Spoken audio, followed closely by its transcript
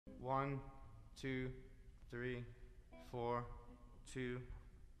1, 2, 3, 4, 2.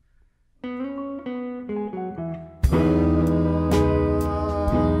 Our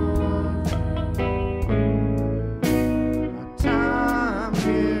time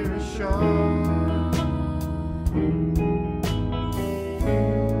here is short.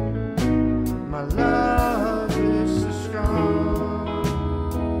 My love is so strong.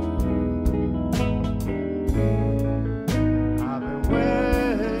 I've been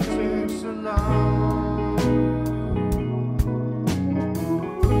waiting so long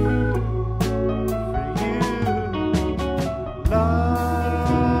for you,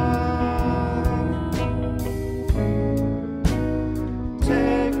 love.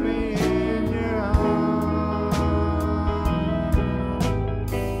 Take me in your arms.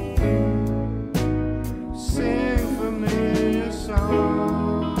 Sing familiar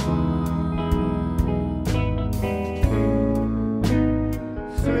songs.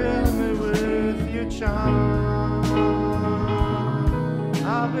 Thrill me with your charm.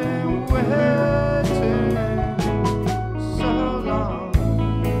 I've been waiting so long.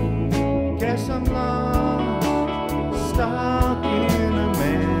 Guess I'm lost, stuck in a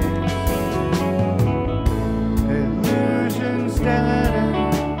maze. Illusions dead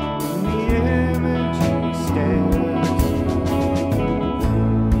and the image stays.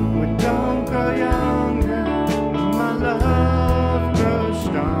 We don't grow younger, my love grows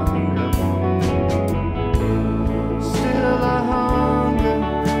stronger. Still I hunger,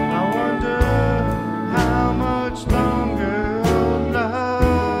 I wonder